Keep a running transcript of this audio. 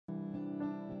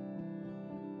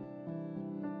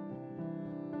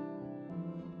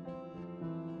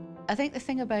I think the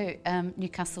thing about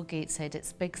Newcastle Gateshead,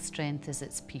 its big strength is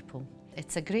its people.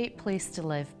 It's a great place to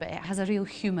live, but it has a real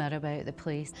humour about the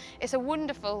place. It's a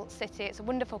wonderful city, it's a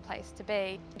wonderful place to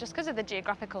be, just because of the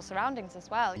geographical surroundings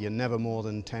as well. You're never more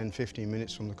than 10-15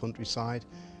 minutes from the countryside,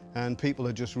 and people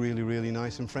are just really, really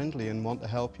nice and friendly and want to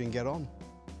help you and get on.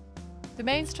 The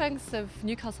main strengths of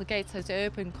Newcastle Gateshead's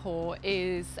urban core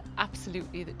is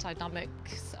absolutely the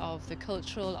dynamics of the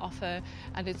cultural offer,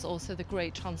 and it's also the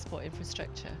great transport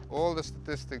infrastructure. All the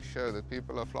statistics show that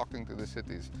people are flocking to the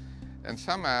cities, and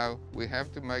somehow we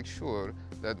have to make sure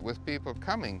that with people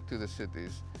coming to the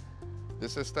cities, the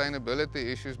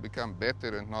sustainability issues become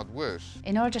better and not worse.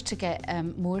 In order to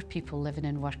get more people living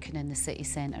and working in the city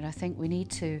centre, I think we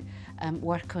need to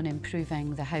work on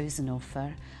improving the housing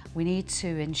offer. We need to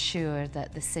ensure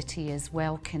that the city is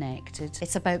well connected.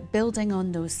 It's about building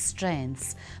on those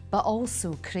strengths, but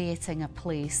also creating a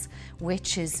place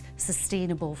which is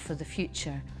sustainable for the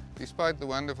future. Despite the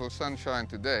wonderful sunshine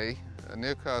today,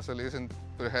 Newcastle isn't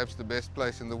perhaps the best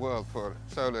place in the world for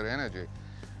solar energy.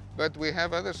 But we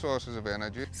have other sources of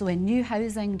energy. So in new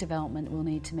housing development, we'll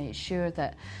need to make sure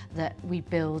that we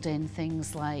build in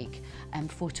things like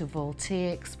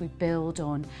photovoltaics, we build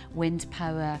on wind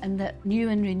power, and that new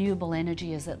and renewable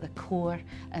energy is at the core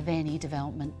of any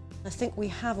development. I think we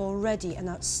have already an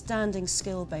outstanding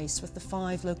skill base with the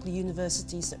 5 local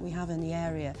universities that we have in the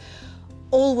area,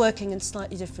 all working in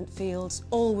slightly different fields,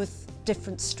 all with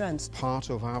different strengths. Part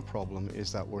of our problem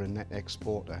is that we're a net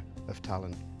exporter of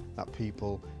talent. That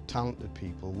people, talented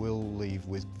people, will leave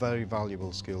with very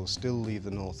valuable skills, still leave the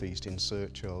North East in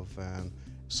search of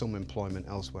some employment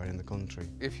elsewhere in the country.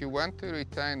 If you want to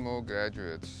retain more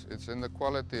graduates, it's in the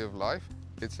quality of life,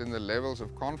 it's in the levels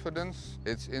of confidence,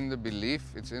 it's in the belief,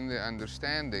 it's in the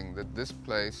understanding that this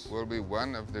place will be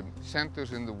one of the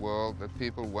centres in the world that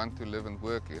people want to live and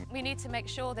work in. We need to make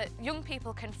sure that young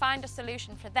people can find a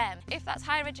solution for them. If that's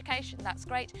higher education, that's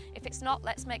great. If it's not,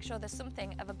 let's make sure there's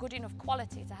something of a good enough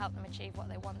quality to help them achieve what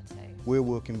they want to. We're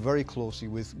working very closely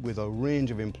with a range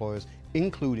of employers,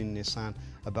 including Nissan,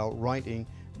 about writing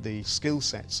the skill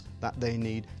sets that they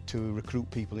need to recruit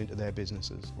people into their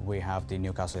businesses. We have the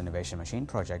Newcastle Innovation Machine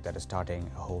project that is starting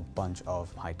a whole bunch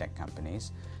of high-tech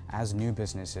companies. As new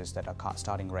businesses that are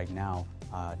starting right now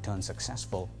turn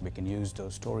successful, we can use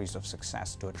those stories of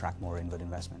success to attract more inward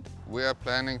investment. We are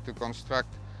planning to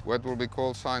construct what will be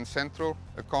called Science Central,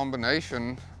 a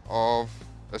combination of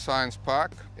a science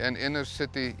park and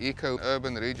inner-city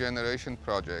eco-urban regeneration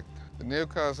project. The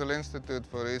Newcastle Institute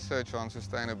for Research on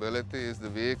Sustainability is the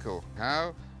vehicle.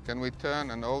 How can we turn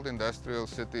an old industrial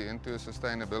city into a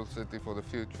sustainable city for the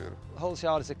future? Holts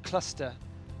Yard is a cluster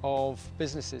of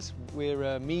businesses. We're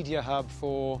a media hub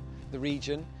for the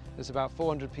region. There's about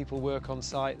 400 people work on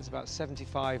site, there's about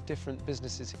 75 different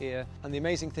businesses here, and the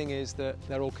amazing thing is that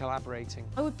they're all collaborating.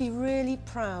 I would be really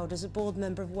proud as a board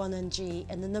member of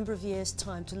 1NG in a number of years'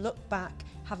 time to look back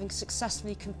having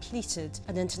successfully completed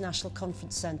an international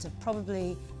conference centre,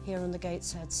 probably here on the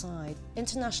Gateshead side.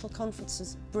 International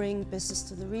conferences bring business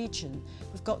to the region.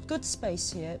 We've got good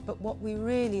space here, but what we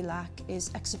really lack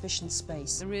is exhibition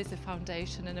space. There is a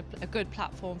foundation and a good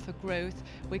platform for growth.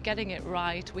 We're getting it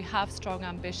right, we have strong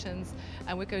ambitions,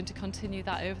 and we're going to continue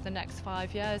that over the next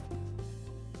 5 years.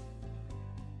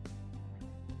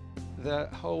 The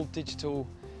whole digital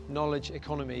knowledge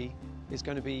economy is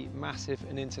going to be massive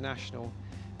and international,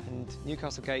 and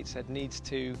Newcastle Gateshead needs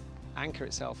to anchor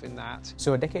itself in that.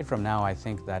 So a decade from now, I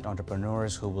think that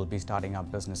entrepreneurs who will be starting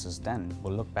up businesses then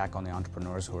will look back on the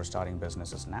entrepreneurs who are starting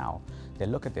businesses now. They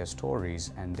look at their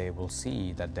stories and they will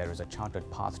see that there is a charted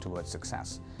path towards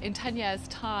success. In 10 years'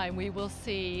 time, we will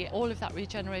see all of that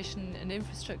regeneration and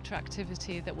infrastructure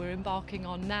activity that we're embarking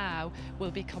on now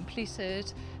will be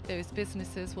completed. Those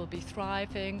businesses will be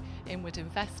thriving, inward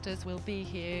investors will be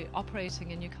here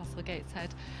operating in Newcastle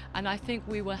Gateshead, and I think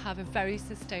we will have a very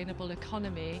sustainable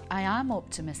economy. I am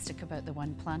optimistic about the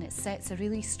 1Plan. It sets a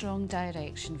really strong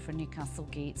direction for Newcastle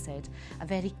Gateshead, a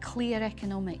very clear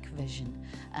economic vision,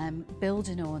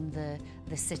 building on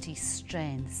the city's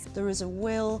strengths. There is a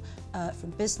will from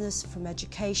business, from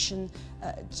education,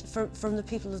 from the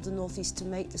people of the North East to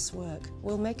make this work.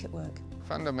 We'll make it work.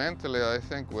 Fundamentally, I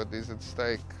think what is at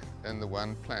stake in the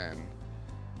 1Plan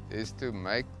is to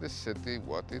make the city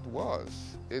what it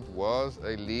was. It was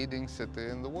a leading city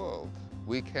in the world.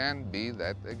 We can be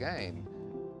that again.